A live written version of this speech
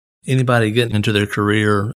Anybody getting into their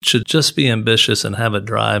career should just be ambitious and have a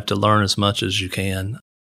drive to learn as much as you can.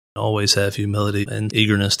 Always have humility and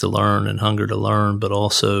eagerness to learn and hunger to learn, but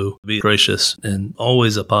also be gracious and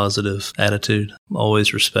always a positive attitude.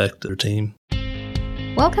 Always respect their team.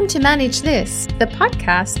 Welcome to Manage This, the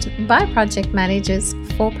podcast by project managers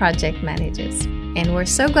for project managers. And we're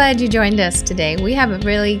so glad you joined us today. We have a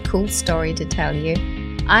really cool story to tell you.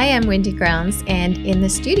 I am Wendy Grounds, and in the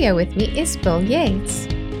studio with me is Bill Yates.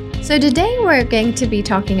 So today we're going to be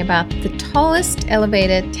talking about the tallest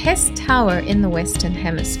elevator test tower in the Western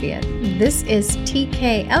Hemisphere. This is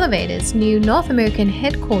TK Elevator's new North American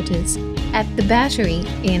headquarters at the Battery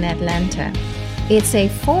in Atlanta. It's a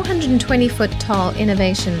 420-foot tall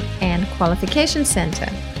innovation and qualification center.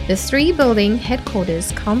 The three-building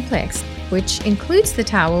headquarters complex, which includes the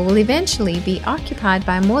tower, will eventually be occupied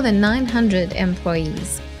by more than 900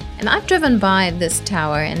 employees. And I've driven by this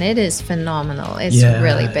tower, and it is phenomenal. It's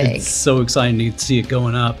really big. It's so exciting to see it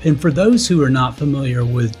going up. And for those who are not familiar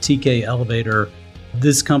with TK Elevator,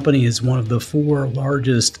 this company is one of the 4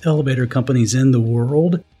 largest elevator companies in the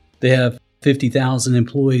world. They have 50,000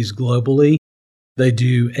 employees globally. They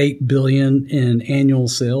do $8 billion in annual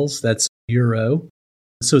sales. That's euro.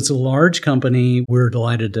 So it's a large company. We're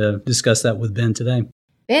delighted to discuss that with Ben today.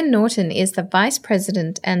 Ben Norton is the Vice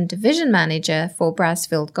President and Division Manager for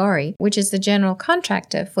Brasfield Gorrie, which is the general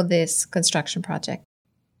contractor for this construction project.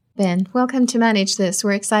 Ben, welcome to Manage This.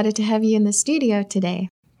 We're excited to have you in the studio today.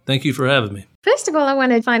 Thank you for having me. First of all, I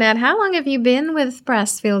want to find out, how long have you been with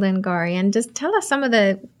Brasfield and Gorrie? And just tell us some of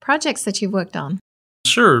the projects that you've worked on.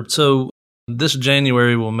 Sure. So this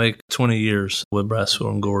January will make 20 years with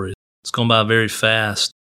Brasfield and Gorrie. It's gone by very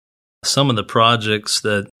fast. Some of the projects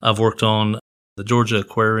that I've worked on, the Georgia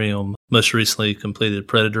Aquarium most recently completed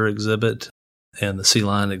Predator exhibit and the Sea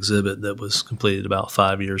Lion exhibit that was completed about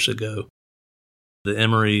 5 years ago. The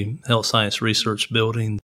Emory Health Science Research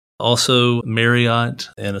Building, also Marriott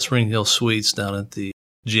and a Spring Hill Suites down at the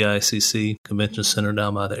GICC Convention Center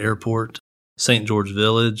down by the airport. St. George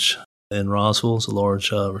Village in Roswell is a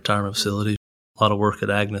large retirement facility. A lot of work at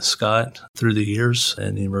Agnes Scott through the years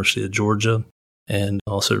and the University of Georgia, and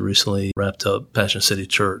also recently wrapped up Passion City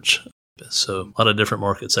Church. So a lot of different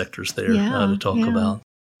market sectors there to talk about.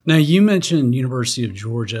 Now, you mentioned University of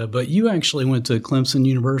Georgia, but you actually went to Clemson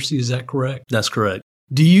University. Is that correct? That's correct.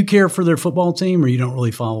 Do you care for their football team, or you don't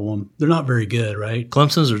really follow them? They're not very good, right?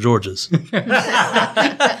 Clemson's or Georgia's?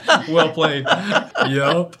 Well played.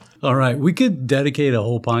 Yep. All right. We could dedicate a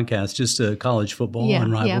whole podcast just to college football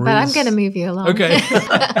and rivalries. Yeah, but I'm going to move you along. Okay.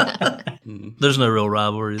 There's no real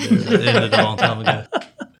rivalry there. That ended a long time ago.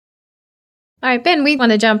 All right, Ben, we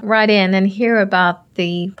want to jump right in and hear about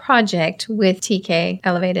the project with TK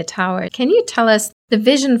Elevator Tower. Can you tell us the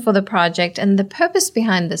vision for the project and the purpose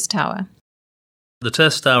behind this tower? The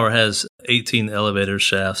test tower has 18 elevator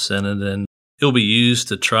shafts in it, and it'll be used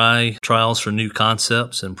to try trials for new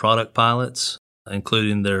concepts and product pilots,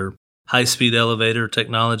 including their high-speed elevator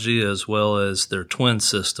technology as well as their twin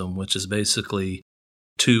system, which is basically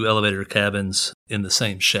 2 elevator cabins in the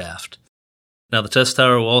same shaft. Now, the test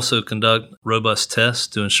tower will also conduct robust tests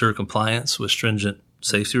to ensure compliance with stringent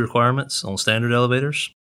safety requirements on standard elevators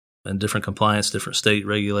and different state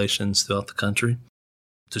regulations throughout the country.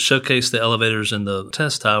 To showcase the elevators in the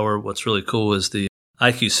test tower, what's really cool is the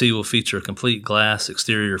IQC will feature a complete glass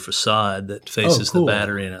exterior facade that faces the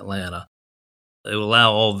Battery in Atlanta. It will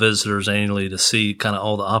allow all visitors annually to see kind of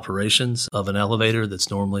all the operations of an elevator that's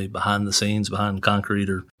normally behind the scenes, behind concrete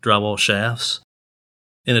or drywall shafts.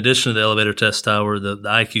 In addition to the elevator test tower, the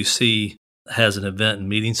IQC has an event and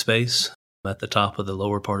meeting space at the top of the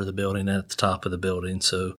lower part of the building and at the top of the building.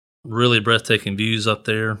 So really breathtaking views up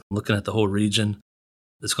there, looking at the whole region.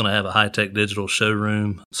 It's going to have a high-tech digital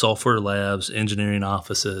showroom, software labs, engineering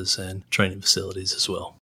offices, and training facilities as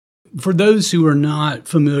well. For those who are not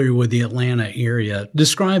familiar with the Atlanta area,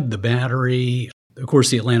 describe the Battery. Of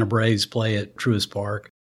course, the Atlanta Braves play at Truist Park.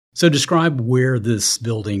 So describe where this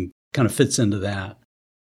building kind of fits into that.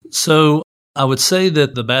 So I would say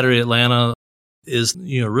that the Battery Atlanta is,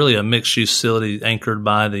 really a mixed-use facility anchored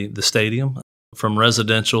by the stadium, from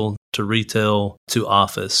residential to retail to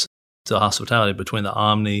office to hospitality between the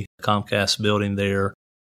Omni Comcast building there.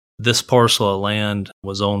 This parcel of land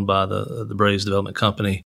was owned by the Braves Development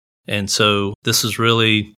Company. And so this is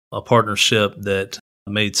really a partnership that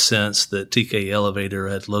made sense that TK Elevator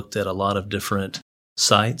had looked at a lot of different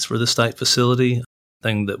sites for this type facility.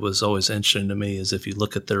 Thing that was always interesting to me is if you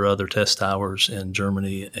look at their other test towers in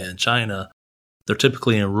Germany and China, they're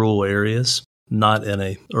typically in rural areas, not in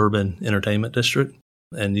a urban entertainment district,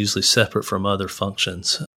 and usually separate from other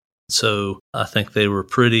functions. So I think they were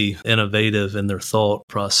pretty innovative in their thought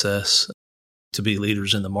process to be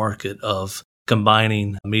leaders in the market of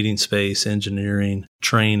combining meeting space, engineering,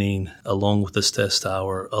 training, along with this test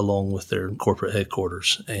tower, along with their corporate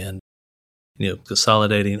headquarters, and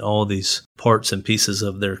consolidating all these parts and pieces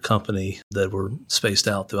of their company that were spaced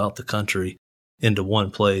out throughout the country into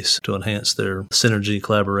one place to enhance their synergy,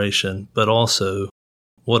 collaboration, but also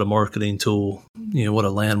what a marketing tool, what a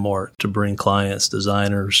landmark to bring clients,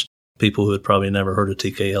 designers, people who had probably never heard of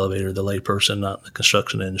TK Elevator, the layperson not in the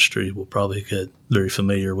construction industry, will probably get very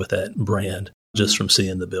familiar with that brand just from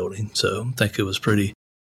seeing the building. So I think it was pretty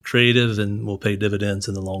creative and will pay dividends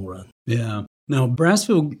in the long run. Yeah. Now,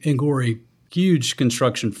 Brasfield & Gorrie, huge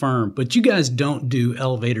construction firm, but you guys don't do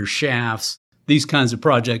elevator shafts, these kinds of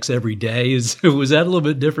projects every day. Was that a little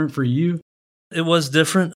bit different for you? It was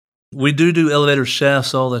different. We do elevator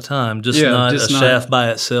shafts all the time, just not shaft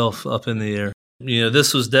by itself up in the air.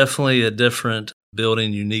 This was definitely a different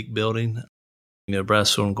building, unique building.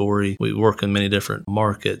 Brasfield & Gorrie, we work in many different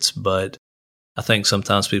markets, but I think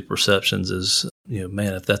sometimes people's perceptions is,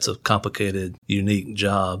 man, if that's a complicated, unique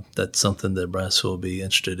job, that's something that Brasfield will be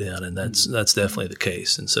interested in, and that's definitely the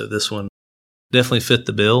case. And so this one definitely fit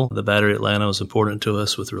the bill. The Battery Atlanta was important to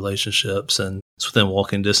us with relationships, and it's within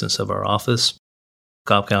walking distance of our office.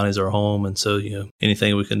 Cobb County is our home, and so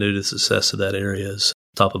anything we can do to success of that area is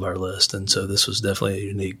top of our list. And so this was definitely a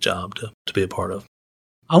unique job to be a part of.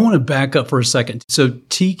 I want to back up for a second. So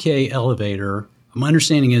TK Elevator, my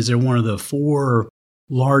understanding is they're one of the 4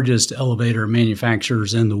 largest elevator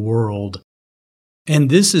manufacturers in the world. And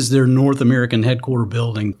this is their North American headquarter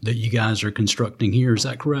building that you guys are constructing here. Is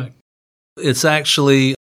that correct? It's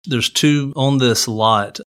actually, there's 2 on this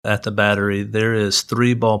lot at the Battery. There is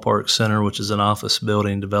 3 Ballpark Center, which is an office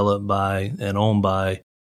building developed by and owned by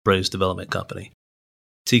Braves Development Company.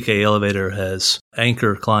 TK Elevator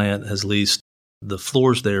anchor client has leased the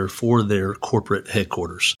floors there for their corporate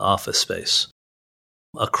headquarters office space.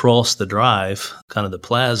 Across the drive, kind of the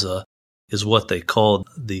plaza, is what they call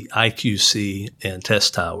the IQC and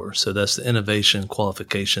Test Tower. So that's the Innovation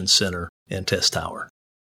Qualification Center and Test Tower.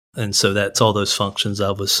 And so that's all those functions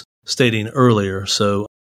I was stating earlier. So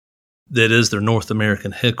that is their North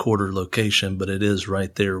American headquarter location, but it is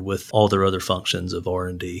right there with all their other functions of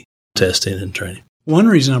R&D, testing, and training. One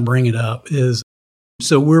reason I bring it up is,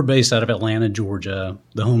 so we're based out of Atlanta, Georgia.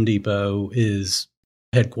 The Home Depot is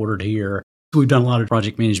headquartered here. We've done a lot of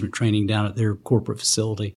project management training down at their corporate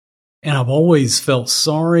facility. And I've always felt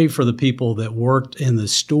sorry for the people that worked in the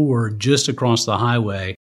store just across the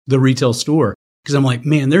highway, the retail store, because I'm like,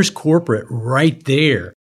 man, there's corporate right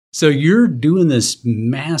there. So you're doing this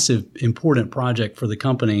massive, important project for the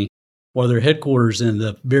company while their headquarters and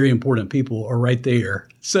the very important people are right there.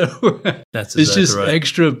 So that's it's exactly just right.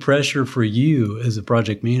 Extra pressure for you as a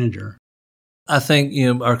project manager. I think,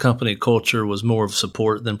 our company culture was more of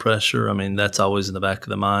support than pressure. I mean, that's always in the back of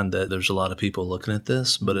the mind that there's a lot of people looking at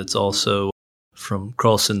this, but it's also from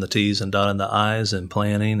crossing the T's and dotting the I's and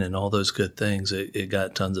planning and all those good things. It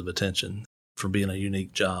got tons of attention for being a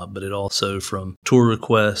unique job, but it also from tour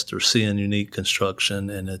requests or seeing unique construction,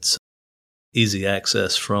 and it's easy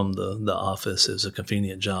access from the office is a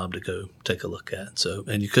convenient job to go take a look at. So,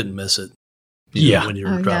 and you couldn't miss it. When you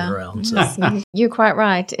were driving around. So. You're quite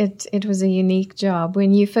right. It was a unique job.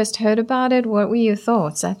 When you first heard about it, what were your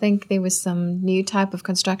thoughts? I think there was some new type of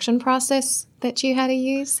construction process that you had to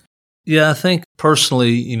use. Yeah, I think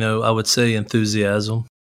personally, I would say enthusiasm,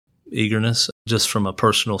 eagerness, just from a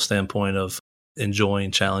personal standpoint of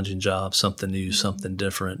enjoying challenging jobs, something new, something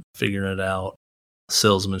different, figuring it out,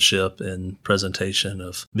 salesmanship and presentation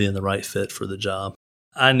of being the right fit for the job.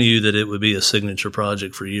 I knew that it would be a signature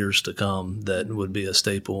project for years to come that would be a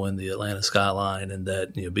staple in the Atlanta skyline, and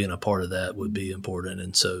that being a part of that would be important.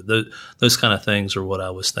 And so those kind of things are what I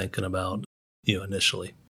was thinking about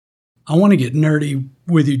initially. I want to get nerdy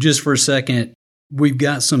with you just for a second. We've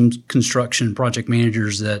got some construction project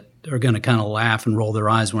managers that are going to kind of laugh and roll their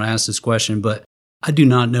eyes when I ask this question, but I do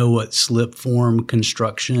not know what slip form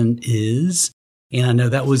construction is. And I know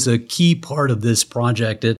that was a key part of this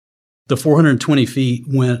project. The 420 feet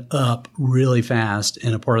went up really fast,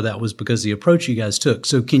 and a part of that was because of the approach you guys took.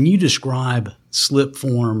 So can you describe slip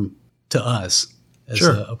form to us as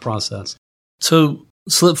a process? So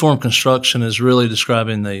slip form construction is really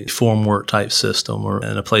describing the formwork type system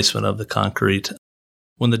and a placement of the concrete.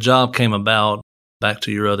 When the job came about, back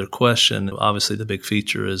to your other question, obviously the big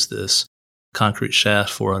feature is this concrete shaft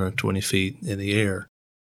 420 feet in the air.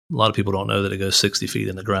 A lot of people don't know that it goes 60 feet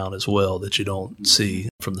in the ground as well, that you don't see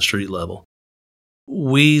from the street level.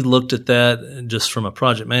 We looked at that just from a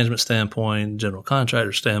project management standpoint, general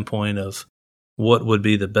contractor standpoint of what would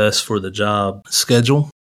be the best for the job schedule.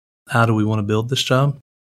 How do we want to build this job?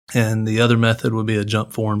 And the other method would be a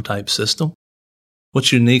jump form type system.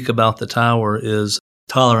 What's unique about the tower is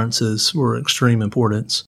tolerances were extreme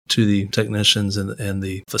importance to the technicians and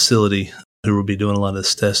the facility who would be doing a lot of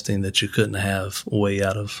this testing that you couldn't have way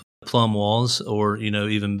out of plumb walls or,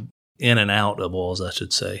 even in and out of walls, I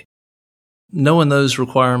should say. Knowing those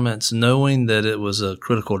requirements, knowing that it was a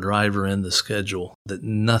critical driver in the schedule, that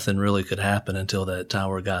nothing really could happen until that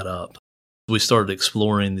tower got up. We started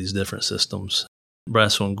exploring these different systems.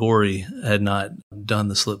 Braswell and Gorrie had not done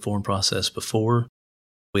the slip form process before.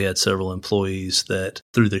 We had several employees that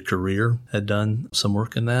through their career had done some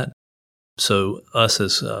work in that. So us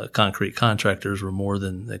as concrete contractors were more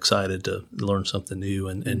than excited to learn something new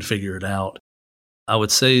and figure it out. I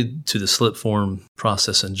would say to the slip form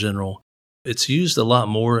process in general, it's used a lot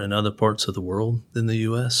more in other parts of the world than the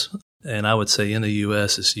U.S. And I would say in the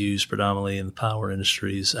U.S. it's used predominantly in the power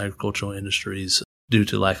industries, agricultural industries, due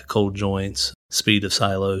to lack of cold joints, speed of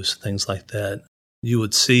silos, things like that. You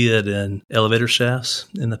would see it in elevator shafts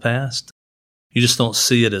in the past. You just don't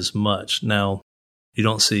see it as much. Now, you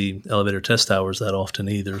don't see elevator test towers that often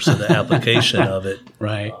either, so the application of it,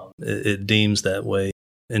 right, it deems that way.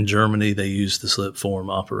 In Germany, they use the slip form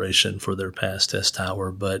operation for their past test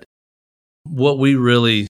tower, but what we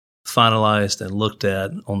really finalized and looked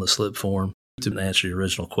at on the slip form, to answer your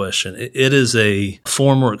original question, it is a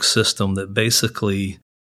formwork system that basically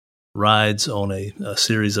rides on a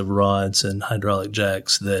series of rods and hydraulic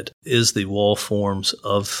jacks that is the wall forms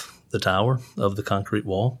of the tower, of the concrete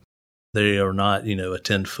wall. They are not, a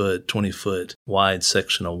 10-foot, 20-foot wide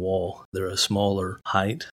section of wall. They're a smaller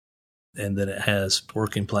height, and then it has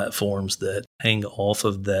working platforms that hang off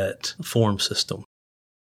of that form system.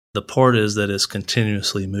 The part is that it's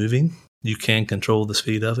continuously moving. You can control the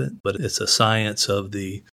speed of it, but it's a science of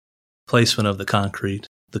the placement of the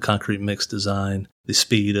concrete mix design, the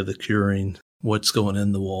speed of the curing, what's going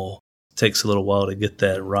in the wall. It takes a little while to get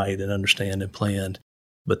that right and understand and planned.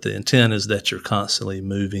 But the intent is that you're constantly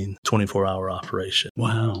moving 24-hour operation.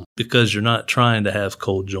 Wow. Because you're not trying to have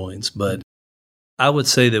cold joints. But I would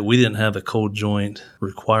say that we didn't have a cold joint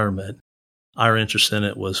requirement. Our interest in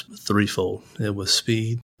it was threefold. It was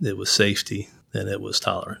speed, it was safety, and it was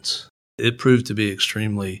tolerance. It proved to be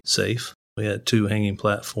extremely safe. We had 2 hanging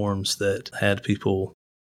platforms that had people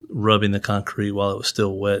rubbing the concrete while it was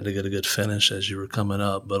still wet to get a good finish as you were coming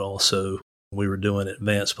up, but also we were doing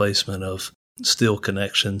advanced placement of steel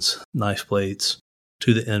connections, knife plates,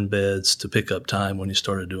 to the end beds to pick up time when you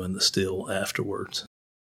started doing the steel afterwards.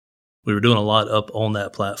 We were doing a lot up on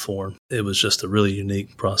that platform. It was just a really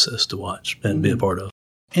unique process to watch and be a part of.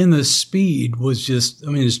 And the speed was just,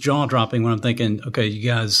 it's jaw-dropping when I'm thinking, okay, you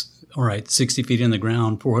guys, all right, 60 feet in the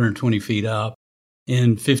ground, 420 feet up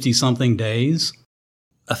in 50-something days?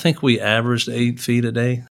 I think we averaged 8 feet a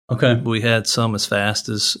day. Okay. We had some as fast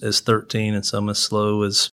as 13 and some as slow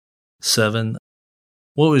as 7.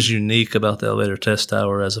 What was unique about the elevator test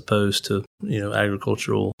tower as opposed to,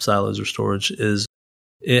 agricultural silos or storage is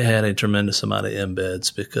it had a tremendous amount of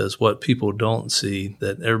embeds, because what people don't see,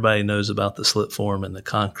 that everybody knows about the slip form and the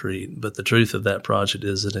concrete, but the truth of that project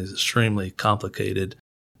is it is an extremely complicated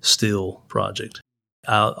steel project.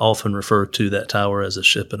 I often refer to that tower as a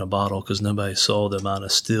ship in a bottle because nobody saw the amount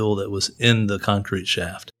of steel that was in the concrete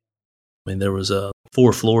shaft. There was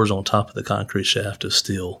 4 floors on top of the concrete shaft of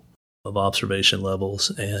steel of observation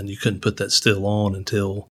levels, and you couldn't put that steel on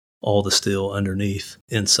until all the steel underneath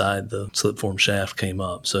inside the slip-form shaft came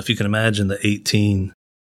up. So if you can imagine the 18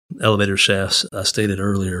 elevator shafts I stated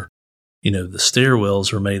earlier, the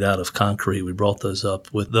stairwells are made out of concrete. We brought those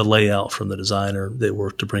up with the layout from the designer. They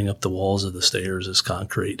worked to bring up the walls of the stairs as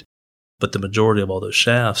concrete. But the majority of all those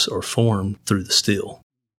shafts are formed through the steel.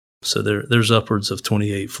 So there's upwards of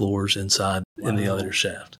 28 floors inside in the elevator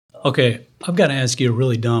shaft. Okay, I've got to ask you a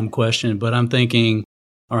really dumb question, but I'm thinking,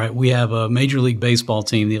 all right, we have a Major League Baseball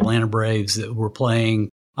team, the Atlanta Braves, that were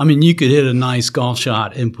playing. You could hit a nice golf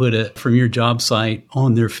shot and put it from your job site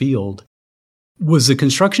on their field. Was the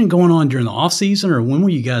construction going on during the off season, or when were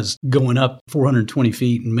you guys going up 420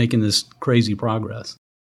 feet and making this crazy progress?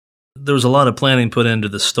 There was a lot of planning put into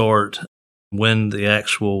the start when the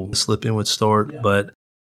actual slip-in would start, but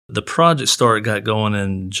the project start got going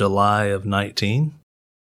in July of 19.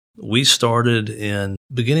 We started in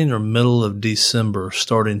beginning or middle of December,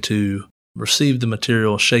 starting to receive the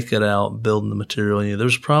material, shake it out, building the material.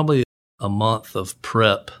 There's probably a month of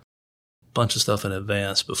prep, a bunch of stuff in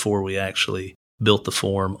advance before we actually built the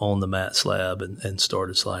form on the mat slab and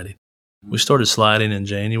started sliding. We started sliding in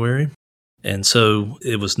January, and so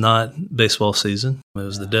it was not baseball season. It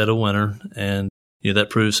was the dead of winter, and that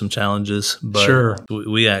proved some challenges. But Sure.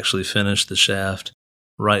 we actually finished the shaft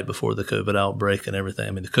right before the COVID outbreak and everything.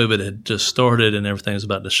 I mean, the COVID had just started and everything was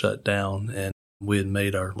about to shut down, and we had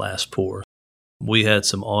made our last pour. We had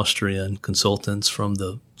some Austrian consultants from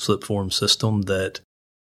the slip form system that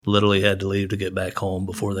literally had to leave to get back home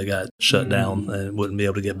before they got shut down and wouldn't be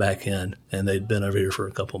able to get back in. And they'd been over here for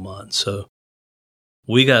a couple months. So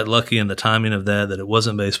we got lucky in the timing of that it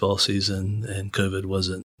wasn't baseball season and COVID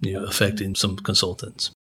wasn't affecting some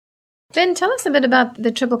consultants. Ben, tell us a bit about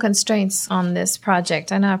the triple constraints on this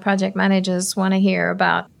project. I know our project managers want to hear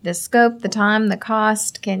about the scope, the time, the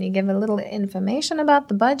cost. Can you give a little information about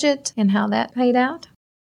the budget and how that played out?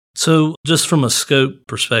 So just from a scope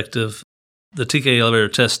perspective, the TK Elevator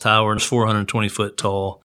Test Tower is 420 foot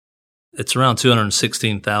tall. It's around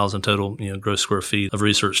 216,000 total gross square feet of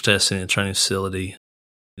research testing and training facility.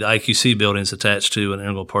 The IQC building is attached to an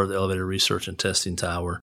integral part of the elevator research and testing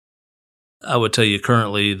tower. I would tell you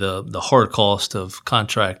currently the hard cost of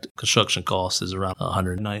contract construction costs is around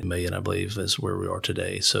 $190 million, I believe, is where we are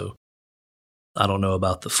today. So I don't know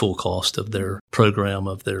about the full cost of their program,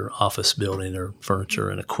 of their office building or furniture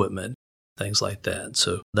and equipment, things like that.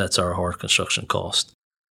 So that's our hard construction cost.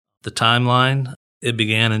 The timeline, it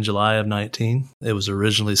began in July of 19. It was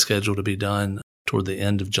originally scheduled to be done toward the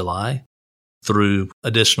end of July. Through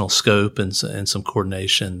additional scope and some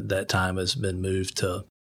coordination, that time has been moved to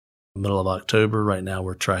middle of October. Right now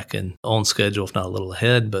we're tracking on schedule, if not a little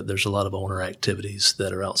ahead, but there's a lot of owner activities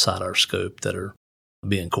that are outside our scope that are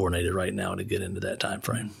being coordinated right now to get into that time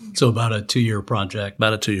frame. So about a 2-year project.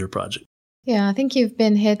 About a 2-year project. Yeah, I think you've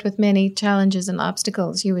been hit with many challenges and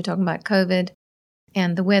obstacles. You were talking about COVID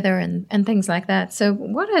and the weather and things like that. So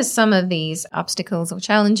what are some of these obstacles or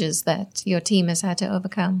challenges that your team has had to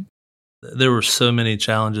overcome? There were so many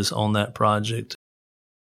challenges on that project.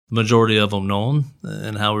 Majority of them known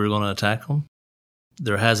and how we were going to attack them.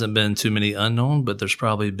 There hasn't been too many unknown, but there's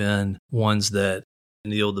probably been ones that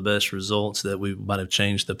yield the best results that we might have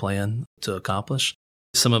changed the plan to accomplish.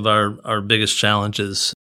 Some of our biggest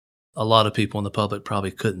challenges, a lot of people in the public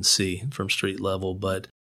probably couldn't see from street level, but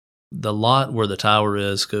the lot where the tower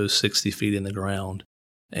is goes 60 feet in the ground.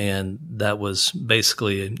 And that was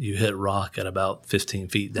basically, you hit rock at about 15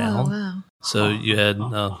 feet down. Oh, wow. So you had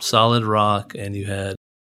solid rock and you had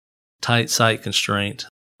tight site constraint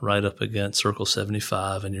right up against Circle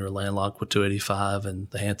 75, and you were landlocked with 285 and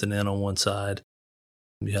the Hampton Inn on one side.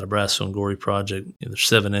 You had a Brasco and Gorey project. There's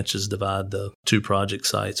 7 inches divide the 2 project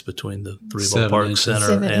sites between the 3 Ballpark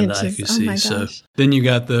Center and the IQC. Oh my so gosh. Then you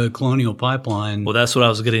got the Colonial Pipeline. well, that's what I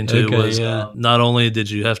was getting to. Not only did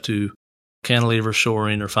you have to cantilever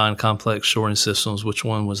shoring or find complex shoring systems, which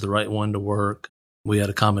one was the right one to work. We had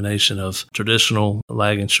a combination of traditional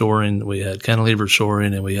lagging shoring, we had cantilever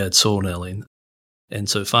shoring, and we had soil nailing. And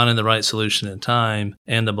so finding the right solution in time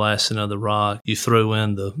and the blasting of the rock, you throw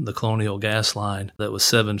in the Colonial gas line that was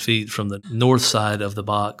 7 feet from the north side of the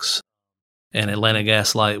box, and Atlanta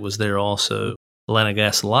Gas Light was there also. Atlanta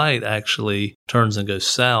Gas Light actually turns and goes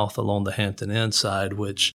south along the Hampton Inn side,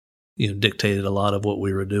 which dictated a lot of what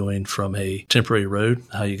we were doing from a temporary road,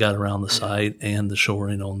 how you got around the site, and the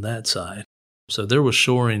shoring on that side. So there was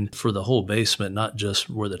shoring for the whole basement, not just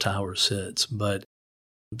where the tower sits, but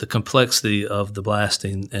the complexity of the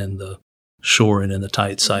blasting and the shoring and the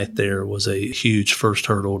tight site there was a huge first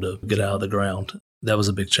hurdle to get out of the ground. That was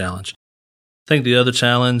a big challenge. I think the other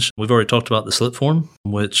challenge, we've already talked about the slip form,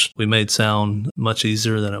 which we made sound much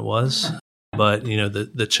easier than it was. But,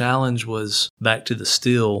 the challenge was back to the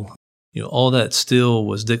steel. All that steel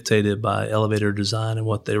was dictated by elevator design and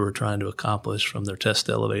what they were trying to accomplish from their test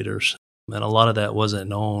elevators. And a lot of that wasn't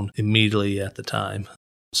known immediately at the time.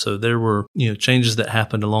 So there were, changes that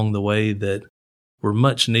happened along the way that were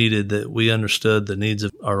much needed, that we understood the needs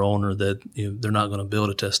of our owner, that they're not going to build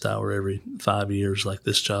a test tower every 5 years. Like,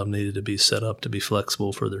 this job needed to be set up to be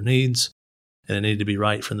flexible for their needs, and it needed to be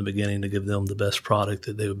right from the beginning to give them the best product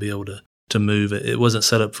that they would be able to move. It wasn't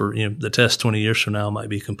set up for, the test 20 years from now might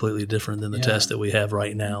be completely different than the test that we have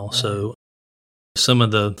right now. Right. So some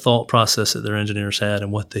of the thought process that their engineers had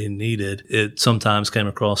and what they needed, it sometimes came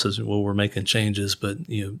across as, well, we're making changes, but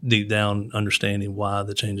deep down understanding why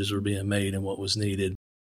the changes were being made and what was needed.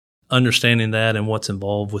 Understanding that and what's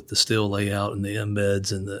involved with the steel layout and the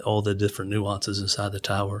embeds and all the different nuances inside the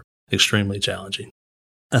tower, extremely challenging.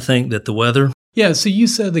 I think that the weather. Yeah, so you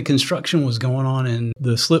said the construction was going on in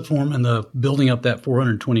the slip form and the building up that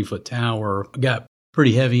 420-foot tower got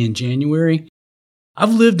pretty heavy in January.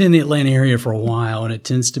 I've lived in the Atlanta area for a while, and it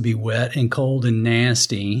tends to be wet and cold and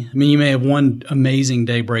nasty. I mean, you may have one amazing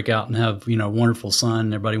day break out and have, wonderful sun,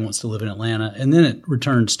 and everybody wants to live in Atlanta, and then it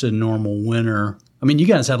returns to normal winter I mean, you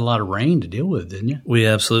guys had a lot of rain to deal with, didn't you? We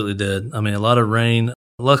absolutely did. I mean, a lot of rain.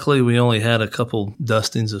 Luckily, we only had a couple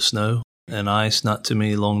dustings of snow and ice, not too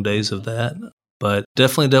many long days of that, but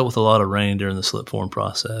definitely dealt with a lot of rain during the slip form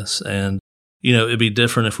process. And, it'd be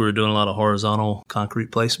different if we were doing a lot of horizontal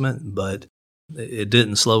concrete placement, but it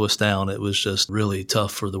didn't slow us down. It was just really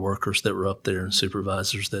tough for the workers that were up there and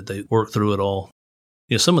supervisors that they worked through it all.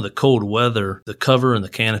 Some of the cold weather, the cover and the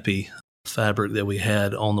canopy fabric that we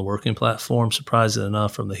had on the working platform, surprisingly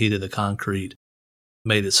enough, from the heat of the concrete,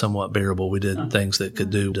 made it somewhat bearable. We did things that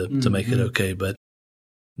could do to make it okay, but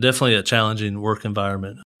definitely a challenging work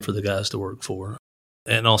environment for the guys to work for.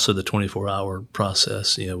 And also the 24-hour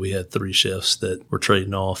process. We had 3 shifts that were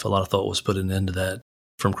trading off. A lot of thought was put into that,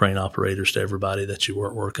 from crane operators to everybody, that you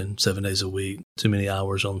weren't working 7 days a week, too many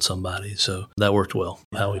hours on somebody. So that worked well,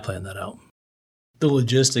 how we planned that out. The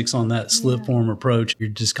logistics on that slip form approach, you're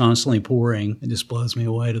just constantly pouring. It just blows me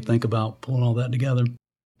away to think about pulling all that together.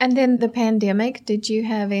 And then the pandemic, did you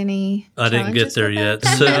have any I didn't get there yet.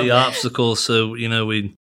 So the obstacles,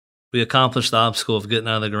 we accomplished the obstacle of getting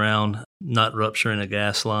out of the ground, not rupturing a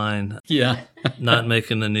gas line, not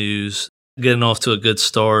making the news, getting off to a good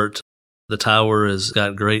start. The tower has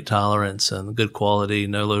got great tolerance and good quality,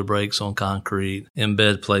 no low breaks on concrete,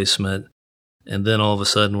 embed placement. And then all of a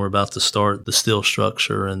sudden we're about to start the steel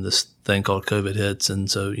structure, and this thing called COVID hits. And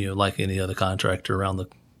so, like any other contractor around the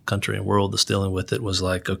country and world that's dealing with it, was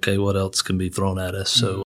like, okay, what else can be thrown at us?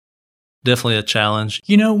 So definitely a challenge.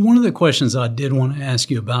 One of the questions I did want to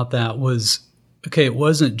ask you about that was, okay, it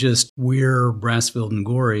wasn't just we're Brasfield and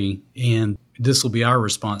Gorrie, and this will be our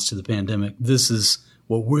response to the pandemic. This is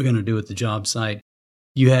what we're going to do at the job site.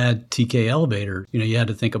 You had TK Elevator. You had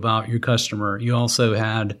to think about your customer. You also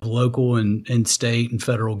had local and state and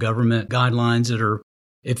federal government guidelines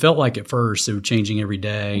it felt like at first they were changing every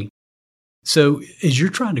day. So as you're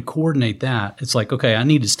trying to coordinate that, it's like, okay, I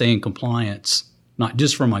need to stay in compliance, not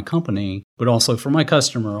just for my company, but also for my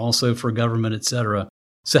customer, also for government, et cetera.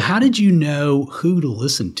 So how did you know who to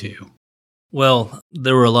listen to? Well,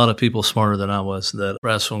 there were a lot of people smarter than I was that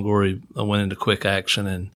Brasfield and Gorrie went into quick action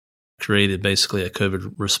and created basically a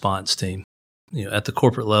COVID response team. At the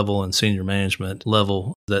corporate level and senior management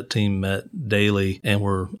level, that team met daily and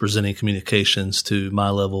were presenting communications to my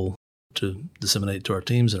level to disseminate to our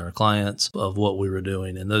teams and our clients of what we were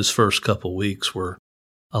doing. And those first couple weeks were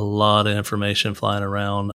a lot of information flying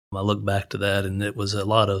around. I look back to that, and it was a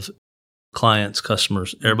lot of clients,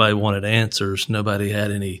 customers. Everybody wanted answers. Nobody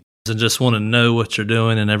had any, and just want to know what you're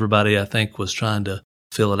doing. And everybody, I think, was trying to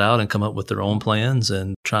fill it out and come up with their own plans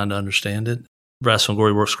and trying to understand it. Brasfield and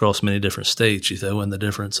Gorrie works across many different states, and the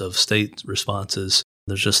difference of state responses,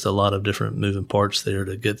 there's just a lot of different moving parts there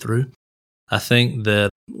to get through. I think that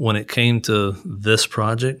when it came to this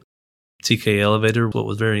project, TK Elevator, what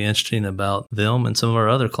was very interesting about them and some of our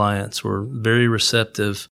other clients were very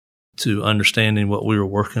receptive to understanding what we were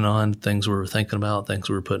working on, things we were thinking about, things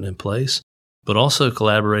we were putting in place, but also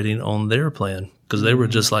collaborating on their plan, because they were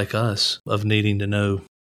just like us of needing to know.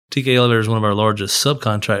 TK Elevator is one of our largest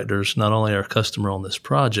subcontractors, not only our customer on this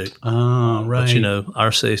project, but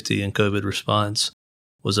our safety and COVID response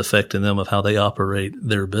was affecting them of how they operate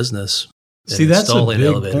their business. See, that's a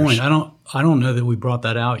big point. I don't know that we brought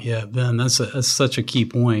that out yet, Ben. That's such a key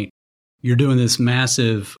point. You're doing this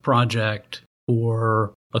massive project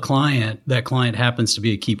for a client. That client happens to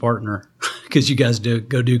be a key partner because you guys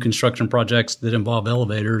go do construction projects that involve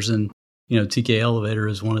elevators, and TK Elevator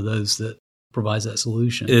is one of those that provides that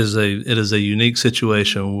solution. It is a unique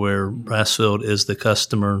situation where Brasfield is the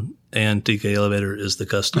customer and TK Elevator is the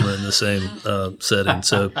customer in the same setting.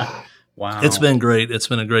 So wow. It's been great. It's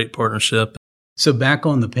been a great partnership. So back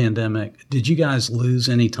on the pandemic, did you guys lose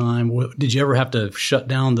any time? Did you ever have to shut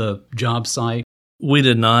down the job site? We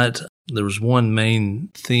did not. There was one main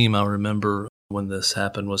theme I remember when this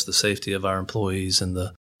happened was the safety of our employees and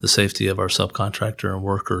the safety of our subcontractor and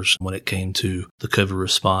workers when it came to the COVID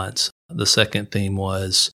response. The second theme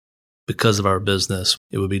was because of our business,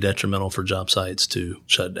 it would be detrimental for job sites to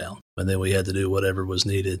shut down. And then we had to do whatever was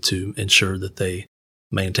needed to ensure that they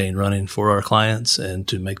maintain running for our clients and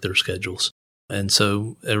to make their schedules. And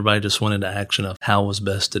so everybody just went into action of how was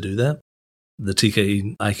best to do that. The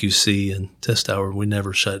TK IQC and test tower, we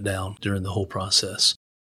never shut down during the whole process.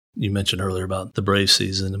 You mentioned earlier about the Brave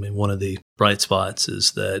season. I mean, one of the bright spots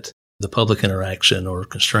is that the public interaction or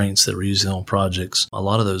constraints that we're using on projects, a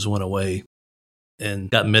lot of those went away and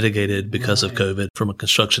got mitigated because of COVID from a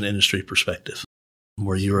construction industry perspective,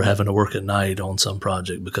 where you were having to work at night on some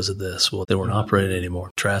project because of this. Well, they weren't operating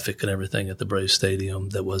anymore. Traffic and everything at the Brave Stadium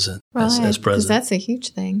that wasn't as present. Because that's a huge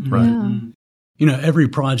thing. Right. Yeah. You know, every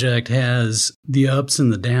project has the ups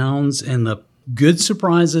and the downs, and the good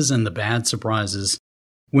surprises and the bad surprises.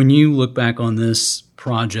 When you look back on this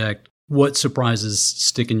project, what surprises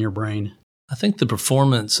stick in your brain? I think the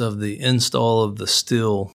performance of the install of the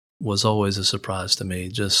steel was always a surprise to me.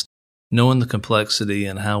 Just knowing the complexity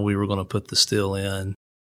and how we were going to put the steel in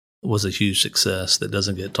was a huge success that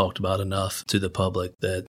doesn't get talked about enough to the public,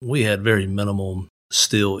 that we had very minimal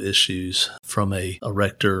steel issues from a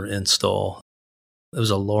erector install. It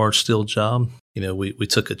was a large steel job. We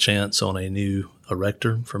took a chance on a new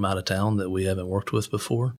erector from out of town that we haven't worked with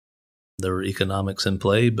before. There were economics in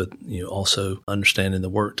play, but also understanding the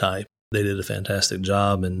work type. They did a fantastic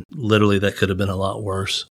job, and literally that could have been a lot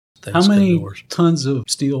worse. How many tons of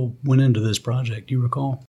steel went into this project, do you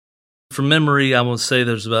recall? From memory, I would say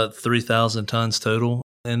there's about 3,000 tons total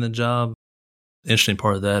in the job. The interesting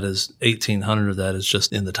part of that is 1,800 of that is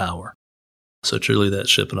just in the tower. So truly that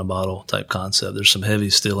ship in a bottle type concept. There's some heavy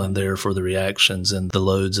steel in there for the reactions and the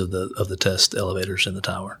loads of the test elevators in the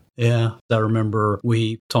tower. Yeah, I remember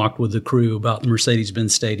we talked with the crew about the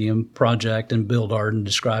Mercedes-Benz Stadium project and Bill Darden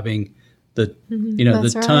describing the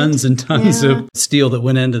tons and tons of steel that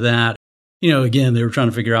went into that. Again, they were trying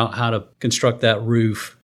to figure out how to construct that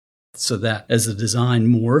roof so that as the design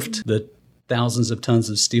morphed, the thousands of tons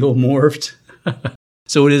of steel morphed.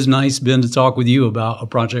 So it is nice, Ben, to talk with you about a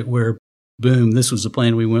project where, boom, this was the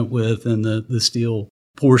plan we went with, and the steel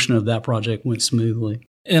portion of that project went smoothly.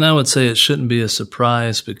 And I would say it shouldn't be a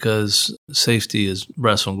surprise because safety is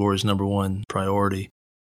Braswell & Gorrie's number one priority.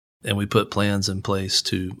 And we put plans in place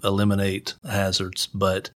to eliminate hazards,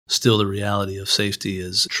 but still the reality of safety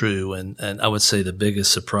is true. And I would say the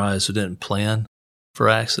biggest surprise, we didn't plan for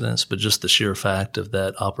accidents, but just the sheer fact of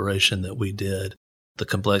that operation that we did, the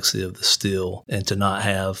complexity of the steel, and to not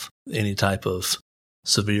have any type of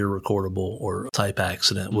severe recordable or type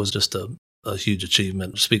accident was just a huge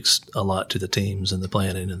achievement. It speaks a lot to the teams and the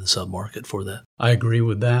planning and the submarket for that. I agree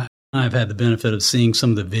with that. I've had the benefit of seeing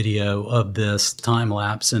some of the video of this time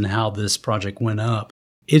lapse and how this project went up.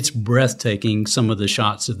 It's breathtaking, some of the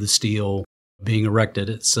shots of the steel being erected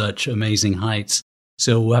at such amazing heights.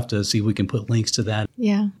 So we'll have to see if we can put links to that.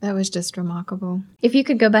 Yeah, that was just remarkable. If you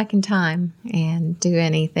could go back in time and do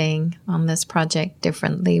anything on this project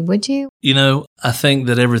differently, would you? I think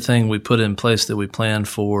that everything we put in place that we planned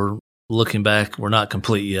for, looking back, we're not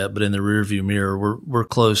complete yet, but in the rearview mirror, we're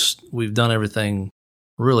close. We've done everything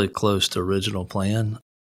really close to original plan.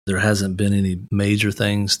 There hasn't been any major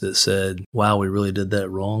things that said, wow, we really did that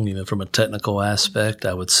wrong. From a technical aspect,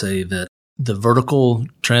 I would say that the vertical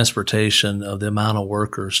transportation of the amount of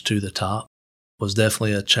workers to the top was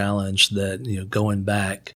definitely a challenge that, going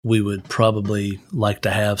back, we would probably like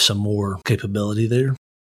to have some more capability there.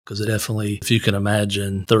 Because it definitely, if you can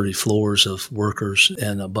imagine 30 floors of workers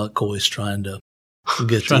and a buck hoist trying to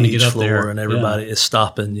get to each floor there, and everybody is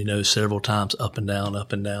stopping, several times up and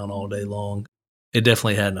down all day long. It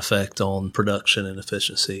definitely had an effect on production and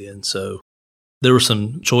efficiency. And so there were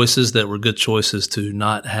some choices that were good choices to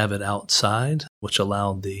not have it outside, which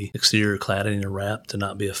allowed the exterior cladding and wrap to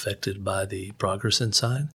not be affected by the progress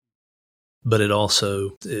inside. But it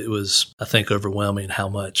was, I think, overwhelming how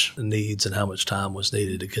much needs and how much time was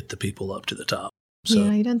needed to get the people up to the top. So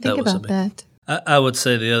you don't think about that. I would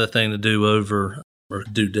say the other thing to do over or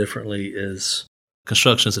do differently is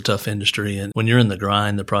construction is a tough industry. And when you're in the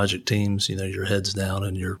grind, the project teams, your head's down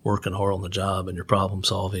and you're working hard on the job and you're problem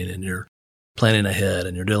solving and you're planning ahead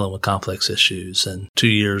and you're dealing with complex issues. And 2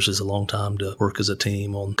 years is a long time to work as a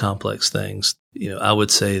team on complex things. I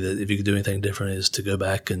would say that if you could do anything different is to go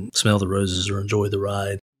back and smell the roses or enjoy the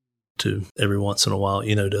ride, to every once in a while,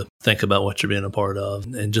 to think about what you're being a part of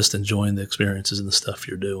and just enjoying the experiences and the stuff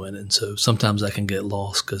you're doing. And so sometimes I can get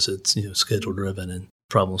lost because it's, schedule driven and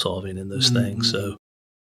problem solving and those things. So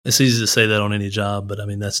it's easy to say that on any job, but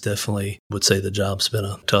that's definitely would say the job's been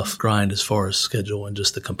a tough grind as far as schedule and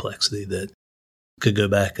just the complexity that could go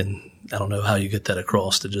back, and I don't know how you get that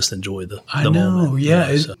across to just enjoy the moment.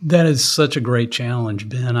 Yeah, that is such a great challenge,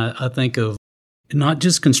 Ben. I think of not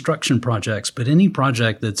just construction projects, but any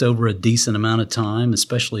project that's over a decent amount of time,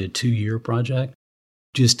 especially a 2-year project,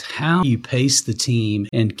 just how you pace the team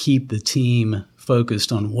and keep the team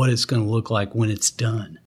focused on what it's going to look like when it's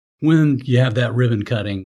done. When you have that ribbon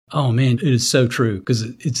cutting, oh man, it is so true because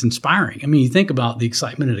it's inspiring. You think about the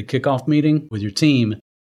excitement at a kickoff meeting with your team,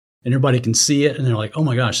 and everybody can see it, and they're like, oh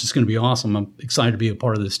my gosh, it's going to be awesome. I'm excited to be a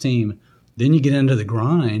part of this team. Then you get into the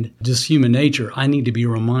grind, just human nature. I need to be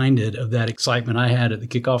reminded of that excitement I had at the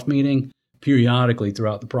kickoff meeting periodically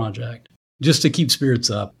throughout the project, just to keep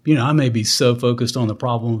spirits up. I may be so focused on the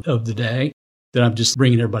problem of the day that I'm just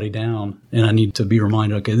bringing everybody down, and I need to be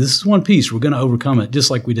reminded, okay, this is one piece. We're going to overcome it,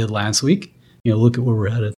 just like we did last week. Look at where we're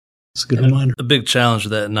headed. It's a good reminder. A big challenge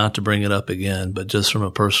with that, not to bring it up again, but just from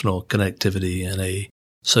a personal connectivity and a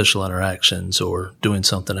social interactions or doing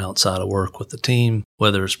something outside of work with the team,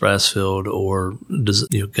 whether it's Brasfield or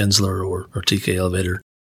Gensler or TK Elevator.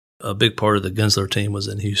 A big part of the Gensler team was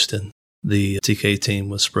in Houston. The TK team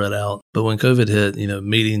was spread out. But when COVID hit,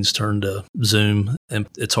 meetings turned to Zoom, and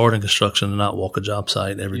it's hard in construction to not walk a job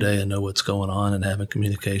site every day and know what's going on and having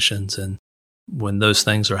communications. And when those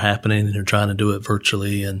things are happening and you're trying to do it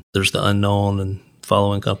virtually and there's the unknown and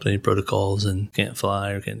following company protocols and can't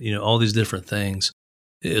fly or all these different things,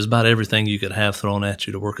 it was about everything you could have thrown at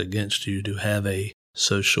you to work against you to have a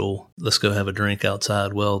social, let's go have a drink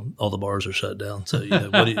outside. Well, all the bars are shut down. So,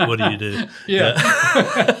 what do you do?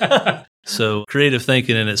 Yeah. So creative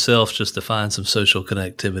thinking in itself, just to find some social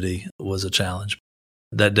connectivity, was a challenge.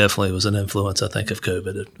 That definitely was an influence, I think, of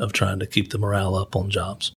COVID, of trying to keep the morale up on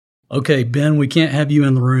jobs. Okay, Ben, we can't have you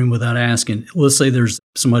in the room without asking. Let's say there's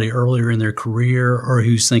somebody earlier in their career or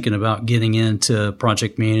who's thinking about getting into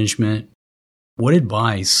project management. What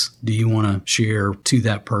advice do you want to share to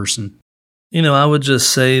that person? I would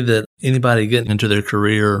just say that anybody getting into their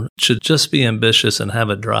career should just be ambitious and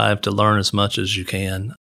have a drive to learn as much as you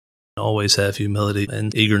can. Always have humility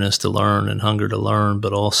and eagerness to learn and hunger to learn,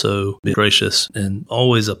 but also be gracious and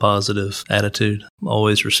always a positive attitude.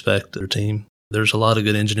 Always respect their team. There's a lot of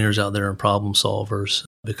good engineers out there and problem solvers.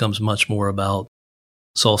 It becomes much more about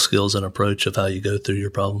soft skills and approach of how you go through your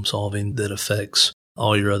problem solving that affects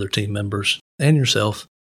all your other team members and yourself.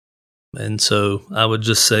 And so I would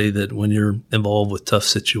just say that when you're involved with tough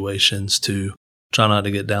situations, to try not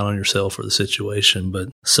to get down on yourself or the situation, but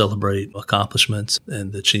celebrate accomplishments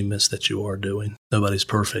and the achievements that you are doing. Nobody's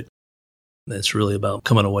perfect. It's really about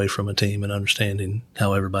coming away from a team and understanding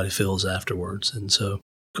how everybody feels afterwards. And so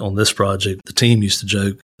on this project, the team used to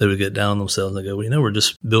joke, they would get down on themselves and they go, well, we're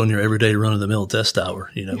just building your everyday run-of-the-mill test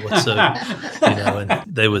tower. What's so, and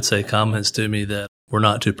they would say comments to me that we're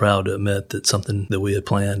not too proud to admit that something that we had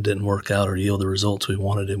planned didn't work out or yield the results we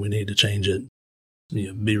wanted and we need to change it.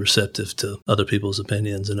 Be receptive to other people's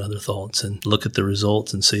opinions and other thoughts and look at the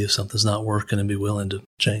results and see if something's not working and be willing to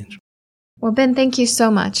change. Well, Ben, thank you so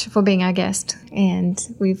much for being our guest. And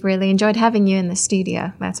we've really enjoyed having you in the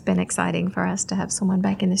studio. That's been exciting for us to have someone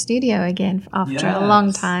back in the studio again after a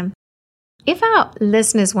long time. If our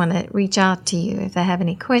listeners want to reach out to you, if they have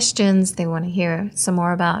any questions, they want to hear some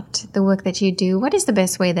more about the work that you do, what is the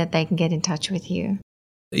best way that they can get in touch with you?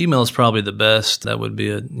 Email is probably the best. That would be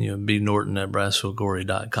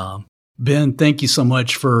bnorton@brasfieldgorey.com. Ben, thank you so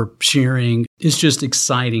much for sharing. It's just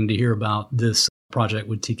exciting to hear about this project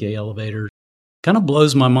with TK Elevator. Kind of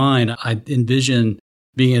blows my mind. I envision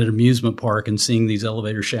being at an amusement park and seeing these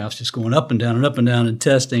elevator shafts just going up and down and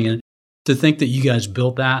testing. And to think that you guys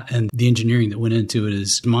built that and the engineering that went into it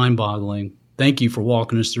is mind-boggling. Thank you for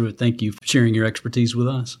walking us through it. Thank you for sharing your expertise with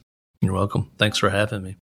us. You're welcome. Thanks for having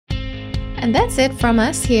me. And that's it from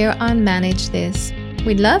us here on Manage This.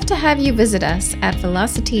 We'd love to have you visit us at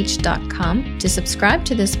velociteach.com to subscribe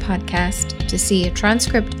to this podcast, to see a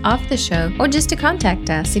transcript of the show, or just to contact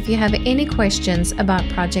us if you have any questions about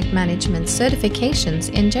project management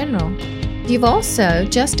certifications in general. You've also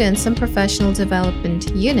just earned some professional development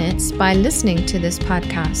units by listening to this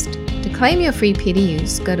podcast. To claim your free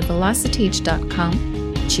PDUs, go to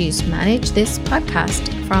velociteach.com, choose Manage This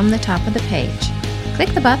Podcast from the top of the page. Click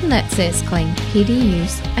the button that says Claim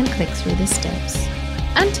PDUs and click through the steps.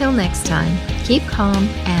 Until next time, keep calm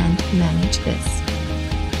and manage this.